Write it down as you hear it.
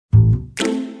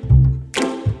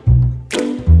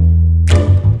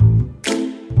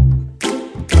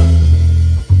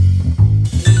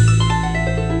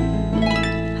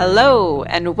Hello,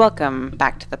 and welcome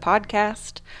back to the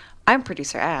podcast. I'm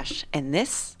producer Ash, and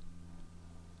this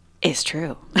is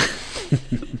true.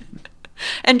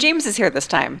 And James is here this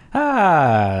time.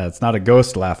 It's not a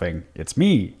ghost laughing. It's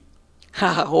me.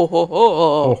 Ha ho ho Ho,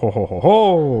 ho. ho, ho, ho,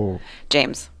 ho.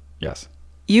 James, Yes,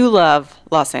 you love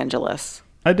Los Angeles,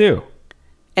 I do.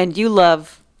 and you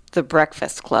love the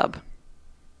Breakfast Club,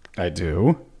 I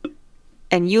do.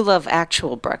 and you love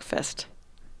actual breakfast.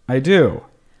 I do.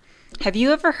 Have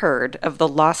you ever heard of the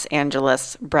Los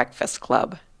Angeles Breakfast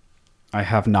Club? I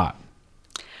have not.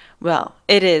 Well,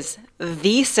 it is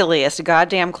the silliest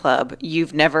goddamn club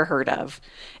you've never heard of,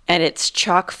 and it's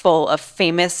chock full of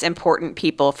famous, important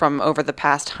people from over the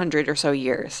past 100 or so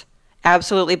years.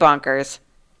 Absolutely bonkers.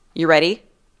 You ready?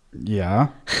 Yeah.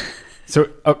 So,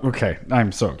 okay.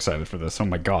 I'm so excited for this. Oh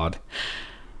my God.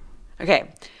 Okay.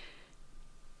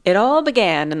 It all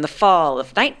began in the fall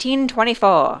of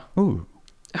 1924. Ooh.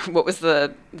 What was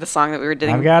the song that we were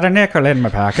doing? I've got a nickel in my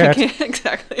pocket.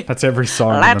 Exactly. That's every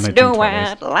song Let's in the do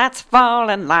 1920s. it. Let's fall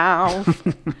in love.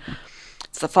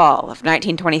 It's the fall of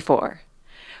 1924,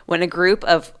 when a group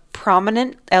of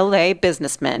prominent LA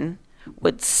businessmen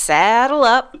would saddle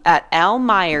up at Al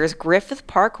Meyer's Griffith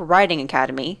Park Riding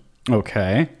Academy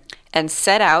Okay. and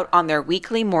set out on their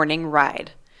weekly morning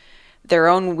ride, their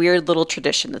own weird little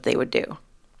tradition that they would do.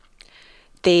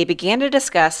 They began to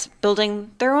discuss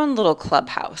building their own little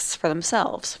clubhouse for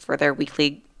themselves for their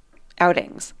weekly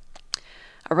outings.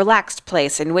 A relaxed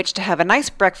place in which to have a nice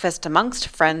breakfast amongst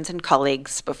friends and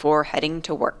colleagues before heading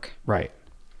to work. Right.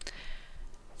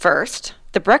 First,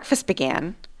 the breakfast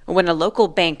began when a local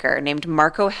banker named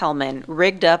Marco Hellman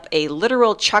rigged up a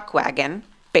literal chuck wagon,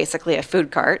 basically a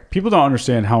food cart. People don't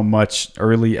understand how much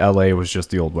early LA was just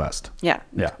the Old West. Yeah.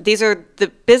 Yeah. These are the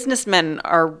businessmen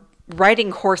are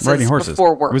riding horses,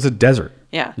 before work. It was a desert.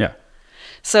 Yeah. Yeah.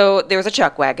 So there was a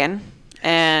chuck wagon,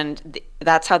 and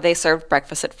that's how they served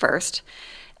breakfast at first.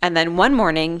 And then one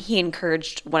morning, he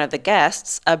encouraged one of the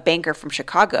guests, a banker from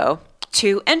Chicago,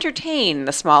 to entertain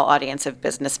the small audience of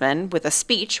businessmen with a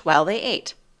speech while they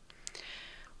ate.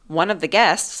 One of the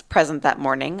guests present that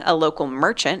morning, a local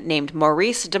merchant named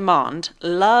Maurice Demond,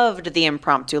 loved the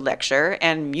impromptu lecture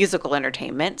and musical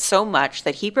entertainment so much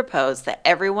that he proposed that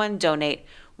everyone donate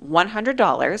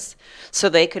 $100 so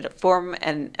they could form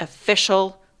an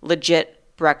official, legit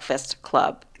breakfast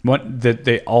club. What, did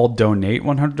they all donate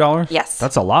 $100? Yes.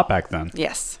 That's a lot back then.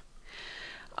 Yes.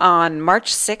 On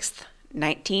March 6th,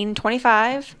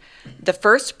 1925, the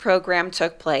first program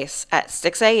took place at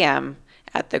 6 a.m.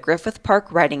 at the Griffith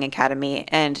Park Riding Academy,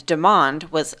 and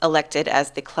Demond was elected as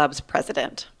the club's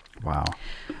president. Wow.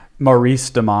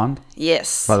 Maurice Demond.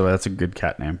 Yes. By the way, that's a good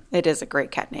cat name. It is a great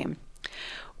cat name.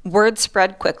 Word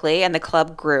spread quickly, and the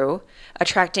club grew,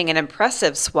 attracting an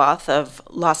impressive swath of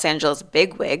Los Angeles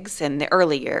bigwigs in the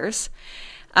early years.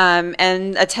 And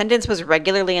attendance was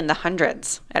regularly in the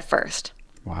hundreds at first.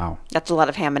 Wow. That's a lot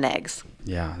of ham and eggs.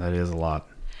 Yeah, that is a lot.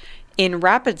 In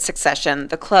rapid succession,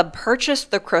 the club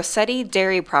purchased the Crosetti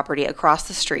Dairy property across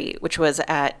the street, which was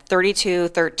at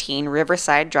 3213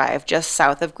 Riverside Drive, just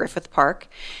south of Griffith Park,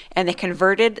 and they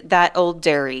converted that old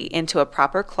dairy into a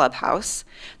proper clubhouse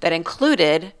that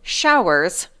included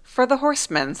showers for the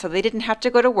horsemen, so they didn't have to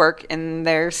go to work in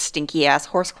their stinky-ass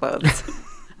horse clothes.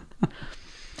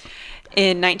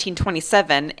 In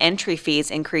 1927, entry fees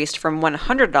increased from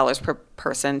 $100 per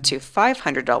person to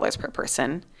 $500 per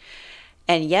person,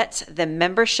 and yet the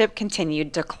membership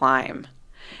continued to climb.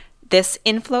 This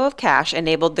inflow of cash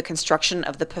enabled the construction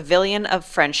of the Pavilion of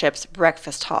Friendship's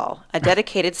Breakfast Hall, a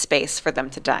dedicated space for them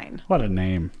to dine. What a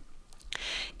name.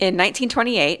 In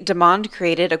 1928, Demond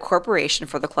created a corporation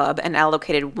for the club and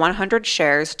allocated 100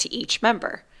 shares to each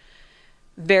member.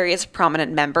 Various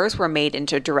prominent members were made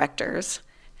into directors,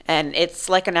 and it's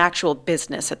like an actual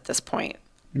business at this point.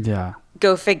 Yeah.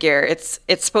 Go figure. It's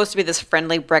supposed to be this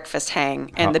friendly breakfast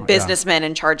hang, and the yeah. businessmen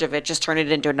in charge of it just turned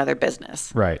it into another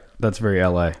business. Right. That's very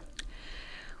LA.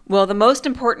 Well, the most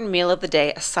important meal of the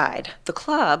day aside, the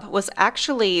club was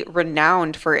actually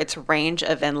renowned for its range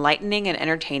of enlightening and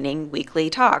entertaining weekly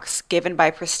talks given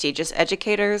by prestigious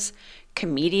educators,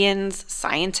 comedians,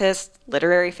 scientists,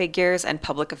 literary figures, and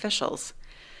public officials.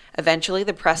 Eventually,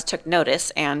 the press took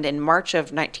notice, and in March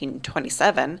of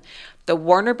 1927, the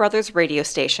Warner Brothers radio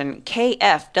station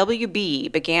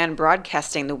KFWB began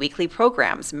broadcasting the weekly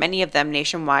programs, many of them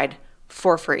nationwide,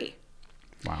 for free.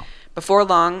 Wow. Before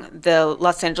long, the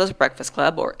Los Angeles Breakfast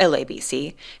Club, or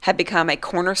LABC, had become a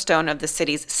cornerstone of the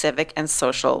city's civic and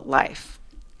social life.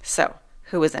 So,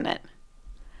 who was in it?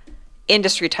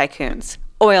 Industry tycoons,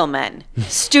 oil men,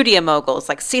 studio moguls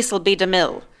like Cecil B.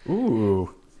 DeMille,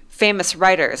 Ooh. famous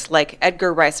writers like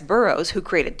Edgar Rice Burroughs, who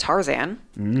created Tarzan,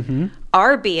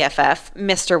 our BFF,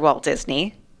 Mr. Walt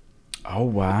Disney, Oh,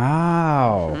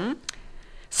 wow.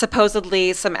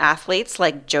 supposedly some athletes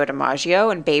like Joe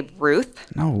DiMaggio and Babe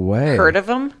Ruth. No way. Heard of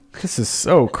them? This is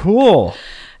so cool.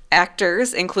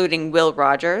 Actors, including Will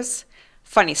Rogers.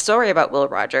 Funny story about Will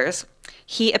Rogers.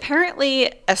 He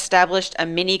apparently established a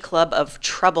mini club of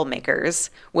troublemakers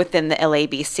within the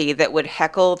LABC that would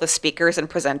heckle the speakers and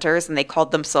presenters, and they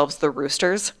called themselves the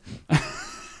Roosters.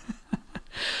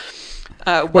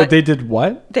 Wait, they did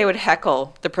what? They would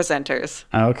heckle the presenters.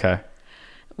 Oh, okay.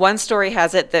 One story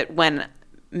has it that when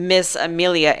Miss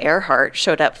Amelia Earhart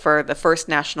showed up for the first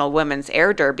National Women's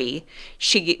Air Derby,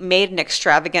 she made an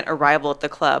extravagant arrival at the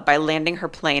club by landing her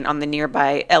plane on the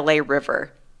nearby LA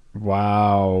River.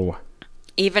 Wow.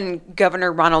 Even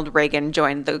Governor Ronald Reagan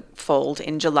joined the fold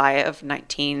in July of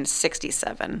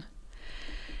 1967.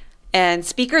 And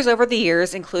speakers over the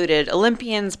years included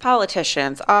Olympians,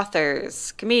 politicians,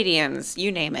 authors, comedians,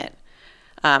 you name it.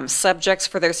 Subjects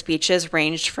for their speeches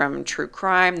ranged from true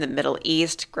crime, the Middle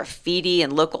East, graffiti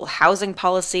and local housing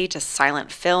policy, to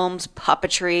silent films,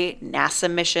 puppetry,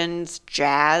 NASA missions,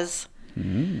 jazz.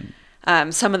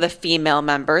 Some of the female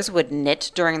members would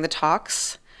knit during the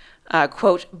talks.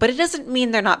 Quote, but it doesn't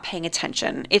mean they're not paying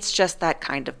attention. It's just that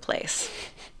kind of place.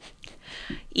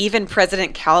 Even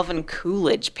President Calvin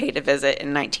Coolidge paid a visit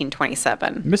in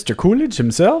 1927. Mr. Coolidge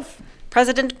himself?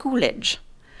 President Coolidge.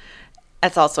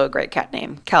 That's also a great cat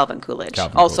name, Calvin Coolidge.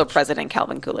 Calvin also Coolidge. President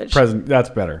Calvin Coolidge. That's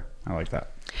better. I like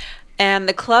that. And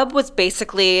the club was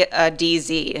basically a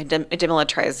DZ, a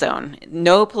demilitarized zone.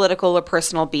 No political or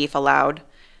personal beef allowed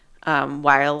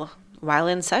while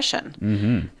in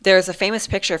session. There's a famous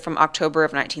picture from October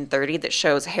of 1930 that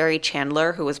shows Harry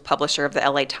Chandler, who was publisher of the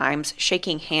LA Times,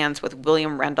 shaking hands with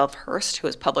William Randolph Hearst, who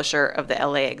was publisher of the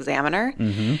LA Examiner.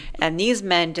 And these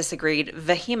men disagreed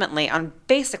vehemently on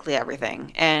basically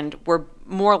everything and were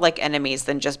more like enemies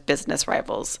than just business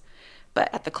rivals.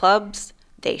 But at the clubs,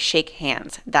 they shake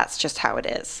hands. That's just how it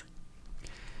is.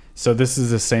 So this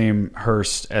is the same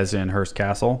Hearst as in Hearst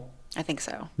Castle? I think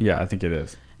so. Yeah, I think it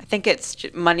is. I think it's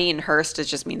money and Hearst. It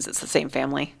just means it's the same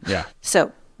family. Yeah.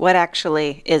 So what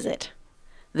actually is it?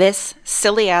 This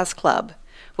silly-ass club,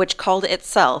 which called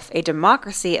itself a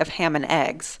democracy of ham and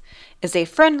eggs, is a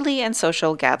friendly and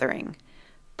social gathering.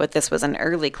 But this was an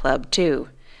early club, too.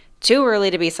 Too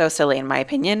early to be so silly, in my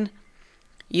opinion.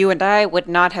 You and I would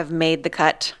not have made the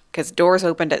cut, because doors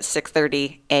opened at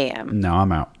 6:30 a.m. No,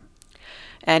 I'm out.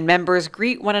 And members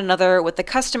greet one another with the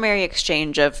customary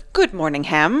exchange of "Good morning,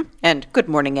 ham," and "Good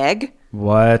morning, egg."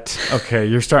 What? Okay,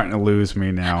 you're starting to lose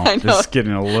me now. I know. This is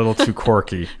getting a little too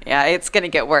quirky. Yeah, it's going to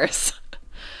get worse.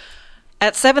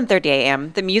 At 7:30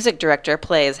 a.m., the music director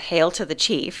plays "Hail to the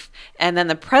Chief," and then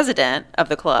the president of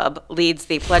the club leads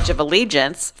the Pledge of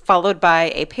Allegiance, followed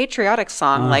by a patriotic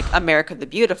song like "America the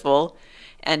Beautiful,"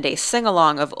 and a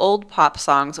sing-along of old pop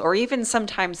songs or even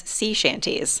sometimes sea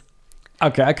shanties.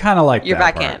 Okay, I kind of like You're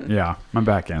that back part. in. Yeah, I'm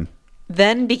back in.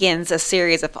 Then begins a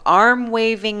series of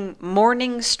arm-waving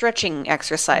morning stretching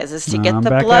exercises to get I'm the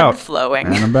back blood out. flowing.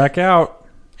 And I'm back out.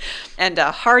 And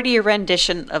a hearty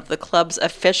rendition of the club's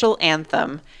official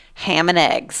anthem, Ham and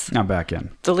Eggs. I'm back in.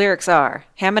 The lyrics are,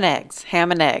 ham and eggs,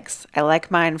 ham and eggs. I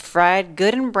like mine fried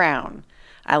good and brown.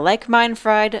 I like mine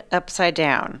fried upside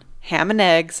down. Ham and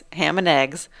eggs, ham and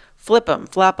eggs. Flip 'em,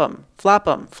 flop 'em, flop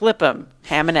 'em, flip 'em,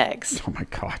 ham and eggs. Oh my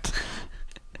God.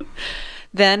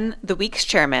 Then the week's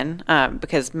chairman,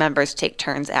 because members take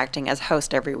turns acting as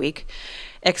host every week,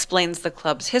 explains the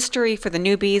club's history for the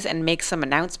newbies and makes some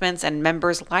announcements, and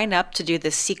members line up to do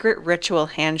the secret ritual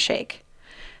handshake.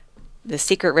 The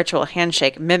secret ritual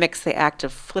handshake mimics the act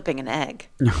of flipping an egg,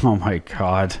 Oh my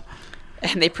God.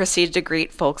 and they proceed to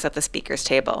greet folks at the speaker's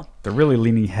table. They're really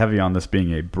leaning heavy on this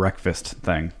being a breakfast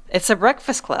thing. It's a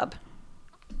breakfast club.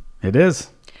 It is.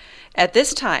 At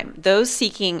this time, those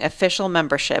seeking official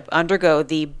membership undergo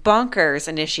the bonkers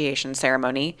initiation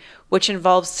ceremony, which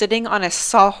involves sitting on a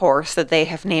sawhorse that they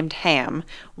have named Ham,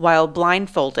 while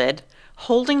blindfolded,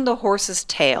 holding the horse's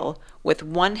tail with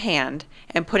one hand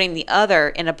and putting the other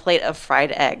in a plate of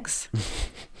fried eggs.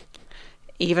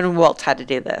 Even Walt had to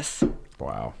do this.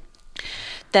 Wow.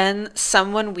 Then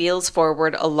someone wheels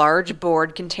forward a large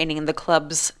board containing the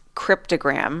club's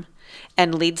cryptogram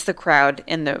and leads the crowd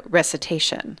in the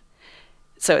recitation.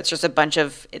 So it's just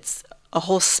it's a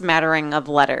whole smattering of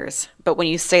letters, but when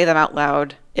you say them out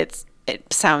loud, it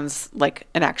sounds like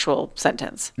an actual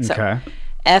sentence. Okay. So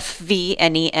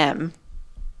FVNEM,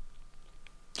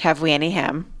 have we any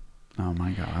ham? Oh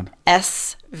my God.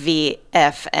 SVFM,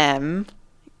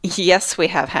 yes we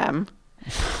have ham.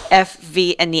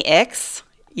 FVNEX,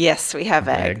 Yes, we have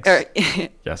eggs.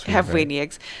 Yes, we have have weenie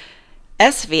eggs.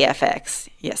 SVFX.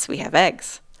 Yes, we have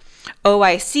eggs.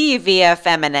 OIC,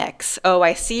 VFM, and X.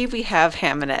 OIC, we have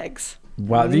ham and eggs.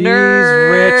 Wow, these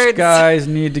Nerds. rich guys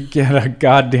need to get a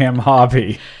goddamn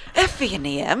hobby.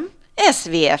 FVNEM,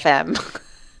 SVFM.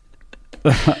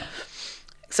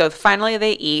 So finally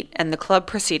they eat, and the club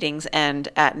proceedings end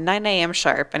at 9 a.m.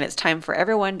 sharp, and it's time for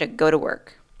everyone to go to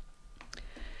work.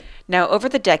 Now, over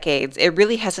the decades, it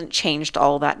really hasn't changed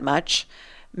all that much.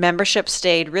 Membership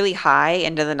stayed really high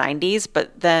into the 90s,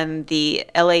 but then the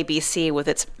LABC, with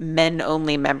its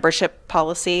men-only membership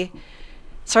policy,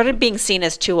 started being seen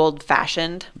as too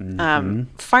old-fashioned.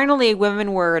 Finally,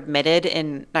 women were admitted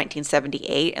in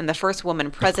 1978, and the first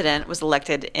woman president was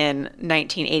elected in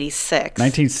 1986.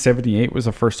 1978 was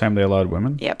the first time they allowed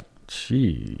women? Yep.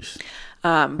 Jeez.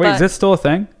 But, Wait, is this still a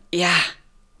thing? Yeah.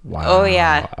 Wow. Oh,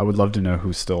 yeah. I would love to know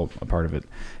who's still a part of it.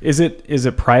 Is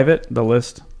it private, the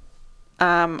list?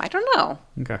 I don't know.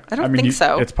 Okay. I don't think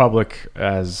so. It's public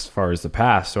as far as the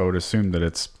past, so I would assume that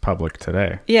it's public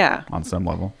today. Yeah. On some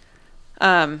level.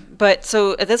 But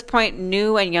so at this point,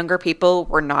 new and younger people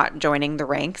were not joining the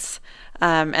ranks.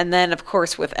 And then, of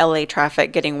course, with LA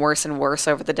traffic getting worse and worse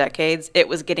over the decades, it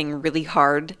was getting really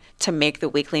hard to make the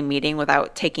weekly meeting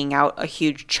without taking out a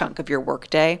huge chunk of your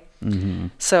workday.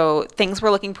 So things were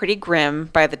looking pretty grim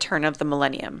by the turn of the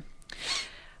millennium.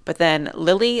 But then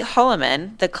Lily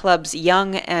Holloman, the club's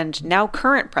young and now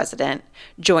current president,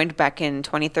 joined back in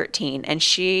 2013, and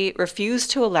she refused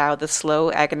to allow the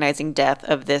slow, agonizing death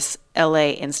of this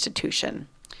LA institution.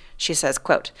 She says,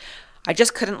 quote, "I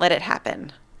just couldn't let it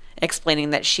happen," explaining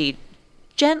that she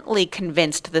gently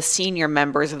convinced the senior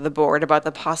members of the board about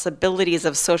the possibilities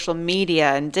of social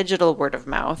media and digital word of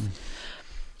mouth.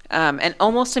 And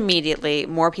almost immediately,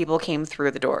 more people came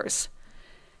through the doors.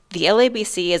 The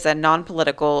LABC is a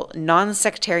non-political,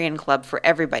 non-sectarian club for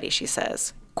everybody, she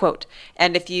says. Quote,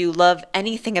 "And if you love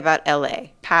anything about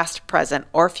LA, past, present,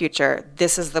 or future,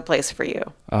 this is the place for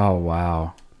you." Oh,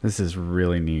 wow. This is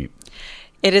really neat.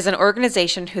 It is an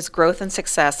organization whose growth and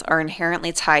success are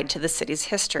inherently tied to the city's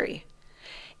history.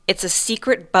 It's a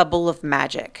secret bubble of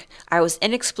magic. I was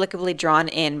inexplicably drawn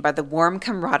in by the warm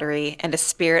camaraderie and a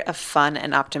spirit of fun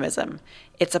and optimism.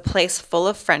 It's a place full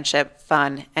of friendship,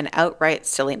 fun, and outright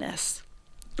silliness.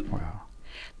 Wow.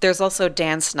 There's also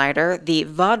Dan Snyder, the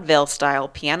vaudeville-style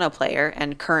piano player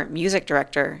and current music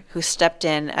director, who stepped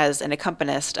in as an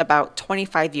accompanist about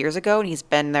 25 years ago, and he's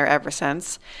been there ever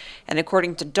since. And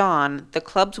according to Dawn, the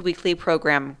club's weekly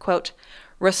program, quote,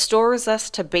 "restores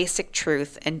us to basic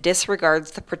truth and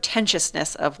disregards the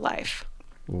pretentiousness of life."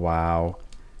 Wow.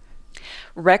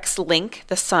 Rex Link,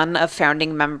 the son of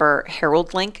founding member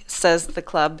Harold Link, says the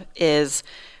club is,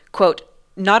 quote,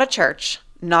 "not a church,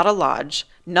 not a lodge,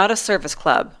 not a service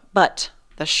club, but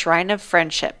the shrine of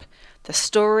friendship, the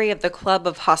story of the club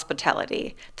of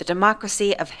hospitality, the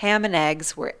democracy of ham and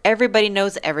eggs where everybody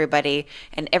knows everybody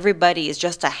and everybody is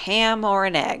just a ham or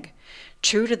an egg.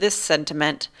 True to this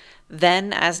sentiment,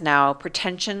 then as now,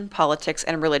 pretension, politics,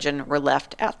 and religion were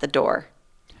left at the door."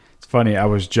 It's funny. I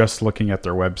was just looking at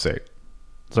their website.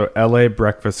 So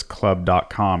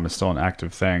labreakfastclub.com is still an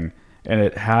active thing. And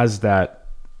it has that,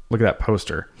 look at that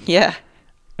poster. Yeah.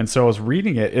 And so I was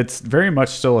reading it. It's very much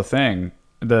still a thing.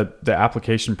 The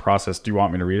application process, do you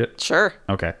want me to read it? Sure.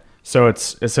 Okay. So it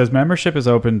says membership is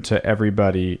open to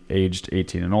everybody aged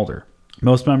 18 and older.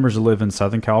 Most members live in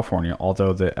Southern California,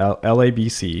 although the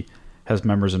LABC has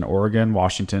members in Oregon,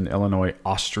 Washington, Illinois,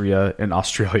 Austria, and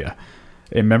Australia.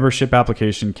 A membership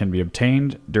application can be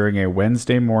obtained during a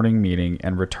Wednesday morning meeting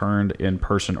and returned in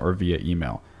person or via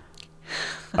email.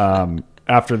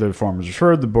 After the form is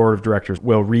referred, the board of directors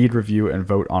will read, review, and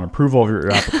vote on approval of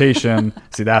your application.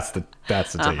 See, that's the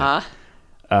ticket.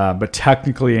 But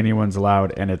technically, anyone's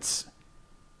allowed, and it's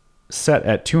set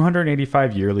at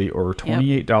 $285 yearly or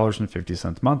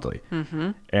 $28.50 monthly.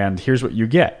 And here's what you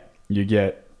get: you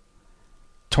get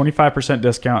 25%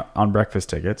 discount on breakfast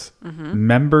tickets,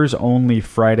 members only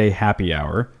Friday happy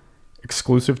hour,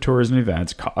 exclusive tours and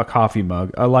events, a coffee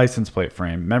mug, a license plate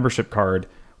frame, membership card,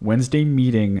 Wednesday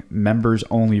meeting, members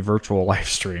only virtual live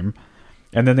stream,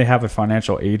 and then they have a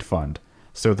financial aid fund.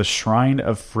 So the Shrine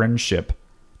of Friendship,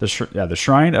 the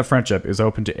Shrine of Friendship is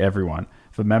open to everyone.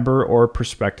 If a member or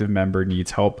prospective member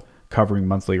needs help covering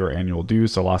monthly or annual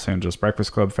dues, the Los Angeles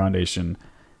Breakfast Club Foundation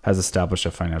has established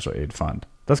a financial aid fund.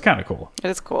 That's kind of cool. It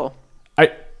is cool.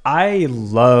 I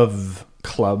love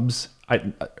clubs.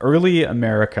 Early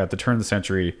America at the turn of the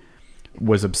century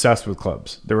was obsessed with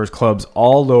clubs. There was clubs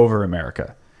all over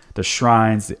America. The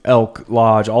shrines, the Elk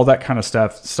Lodge, all that kind of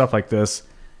stuff like this.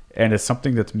 and it's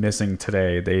something that's missing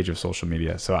today, the age of social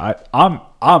media. So I'm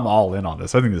all in on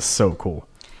this. I think this is so cool.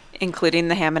 Including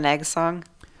the ham and egg song.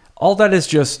 All that is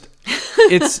just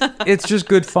it's just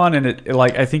good fun, and it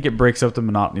like I think it breaks up the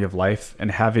monotony of life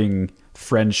and having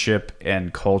friendship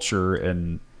and culture,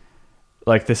 and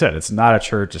like they said, it's not a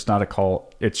church, it's not a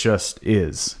cult, it just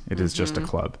is. It is just a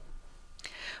club.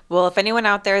 Well, if anyone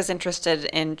out there is interested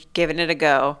in giving it a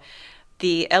go,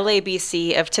 the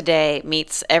LABC of today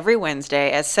meets every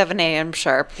Wednesday at 7 a.m.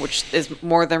 sharp, which is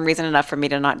more than reason enough for me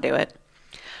to not do it.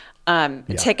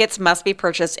 Tickets must be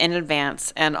purchased in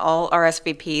advance, and all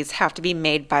RSVPs have to be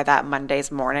made by that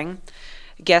Monday's morning.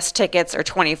 Guest tickets are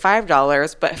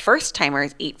 $25, but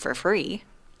first-timers eat for free.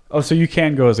 Oh, so you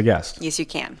can go as a guest? Yes, you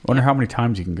can. Wonder how many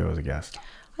times you can go as a guest.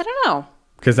 I don't know.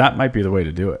 Because that might be the way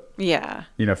to do it. Yeah.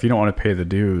 You know, if you don't want to pay the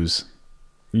dues,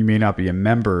 you may not be a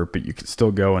member, but you can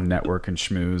still go and network and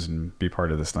schmooze and be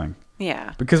part of this thing.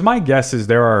 Yeah. Because my guess is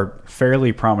there are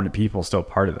fairly prominent people still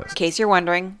part of this. In case you're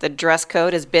wondering, the dress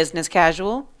code is business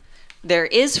casual. There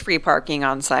is free parking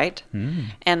on site.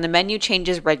 And the menu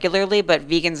changes regularly, but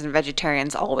vegans and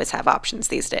vegetarians always have options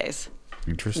these days.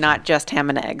 Interesting. Not just ham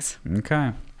and eggs.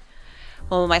 Okay.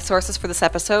 Well, my sources for this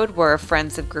episode were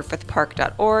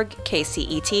friendsofgriffithpark.org,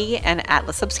 KCET, and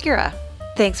Atlas Obscura.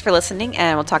 Thanks for listening,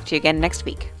 and we'll talk to you again next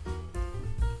week.